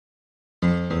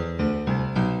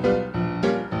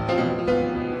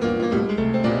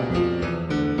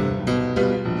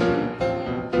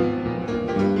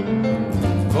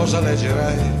cosa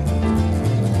leggerai,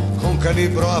 con che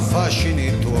libro affascini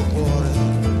il tuo cuore,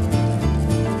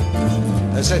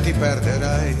 e se ti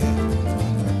perderai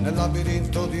nel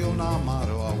labirinto di un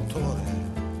amaro autore.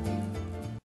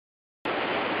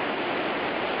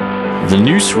 The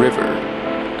Neuse River,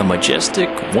 a majestic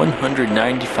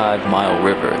 195-mile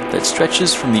river that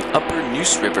stretches from the upper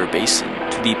Neuse River basin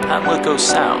to the Pamlico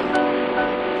Sound.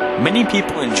 Many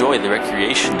people enjoy the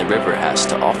recreation the river has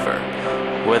to offer,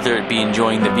 whether it be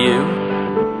enjoying the view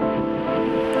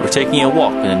or taking a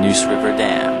walk in the Neuse River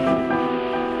Dam.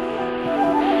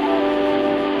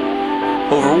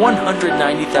 Over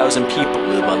 190,000 people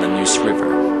live on the Neuse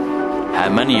River. How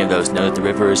many of those know that the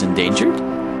river is endangered?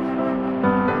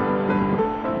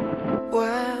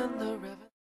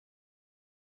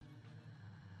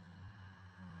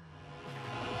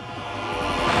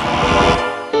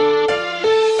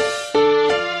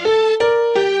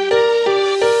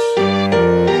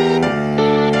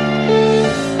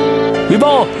 We've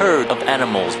all heard of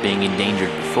animals being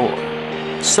endangered before.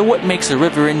 So what makes a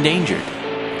river endangered?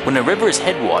 When a river's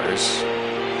headwaters,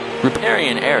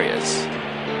 riparian areas,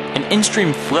 and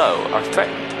in-stream flow are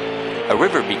threatened, a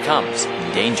river becomes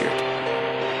endangered.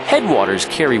 Headwaters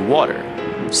carry water,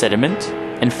 sediment,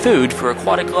 and food for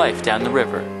aquatic life down the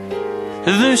river.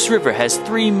 The Neuse River has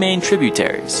three main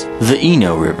tributaries: the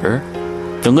Eno River,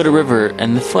 the Little River,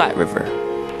 and the Flat River.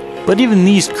 But even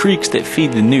these creeks that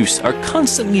feed the Neuse are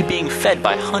constantly being fed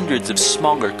by hundreds of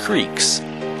smaller creeks,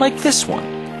 like this one.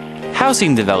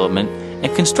 Housing development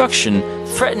and construction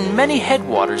threaten many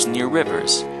headwaters near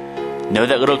rivers. Know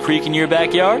that little creek in your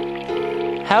backyard?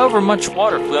 However much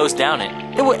water flows down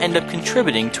it, it will end up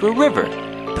contributing to a river.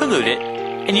 Pollute it,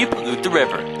 and you pollute the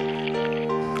river.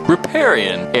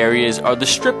 Riparian areas are the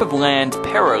strip of land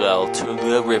parallel to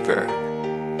the river.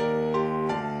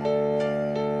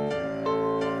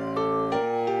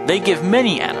 They give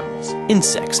many animals,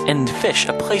 insects, and fish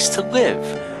a place to live.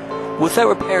 Without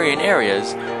riparian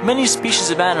areas, many species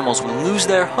of animals will lose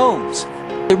their homes.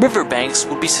 The riverbanks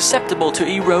will be susceptible to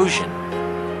erosion.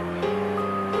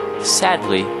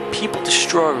 Sadly, people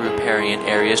destroy riparian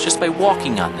areas just by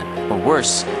walking on them, or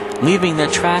worse, leaving their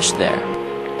trash there.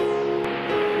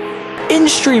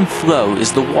 In-stream flow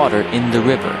is the water in the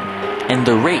river, and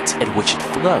the rate at which it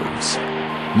flows.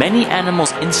 Many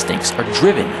animals' instincts are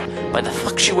driven by the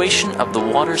fluctuation of the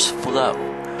water's flow,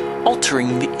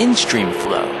 altering the in-stream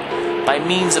flow by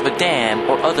means of a dam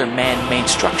or other man-made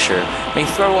structure may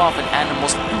throw off an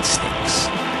animal's instincts.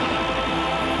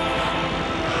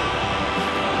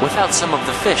 Without some of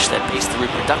the fish that base the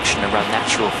reproduction around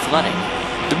natural flooding,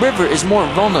 the river is more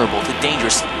vulnerable to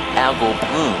dangerous algal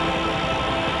bloom.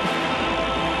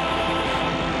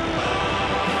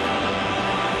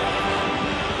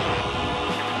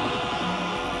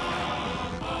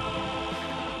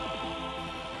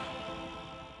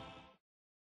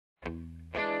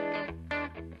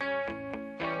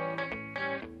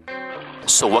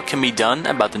 So what can be done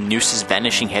about the Neuse's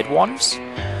vanishing headwaters?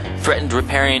 Threatened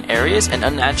riparian areas and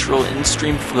unnatural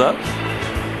in-stream flow?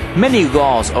 Many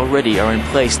laws already are in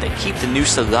place that keep the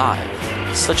Neuse alive,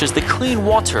 such as the Clean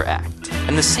Water Act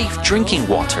and the Safe Drinking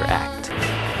Water Act.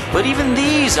 But even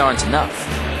these aren't enough.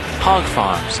 Hog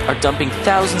farms are dumping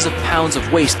thousands of pounds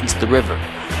of waste into the river,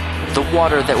 the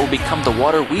water that will become the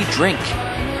water we drink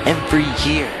every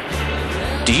year.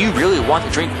 Do you really want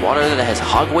to drink water that has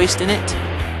hog waste in it?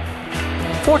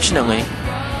 Fortunately,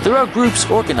 there are groups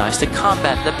organized to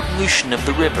combat the pollution of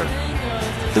the river.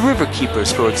 The River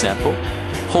Keepers, for example,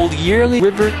 hold yearly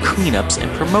river cleanups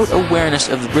and promote awareness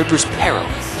of the river's peril.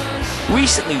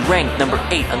 Recently ranked number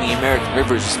 8 on the American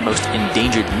Rivers Most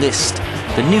Endangered list,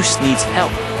 the Neuse needs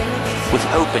help. With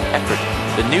hope and effort,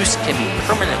 the Neuse can be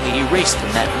permanently erased from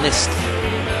that list.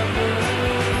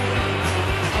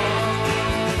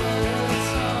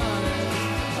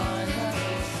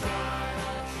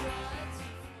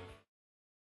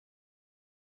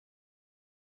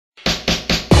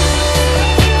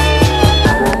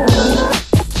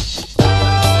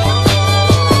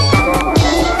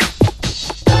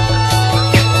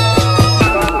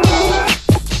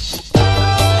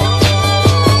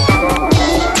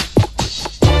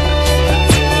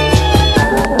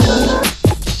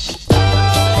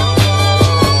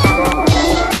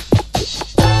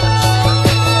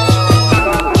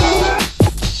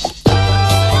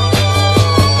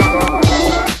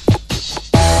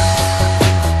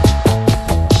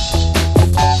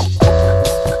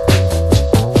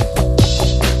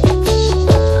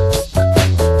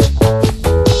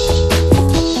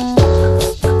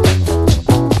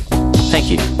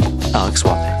 Alex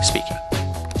Soave speaking.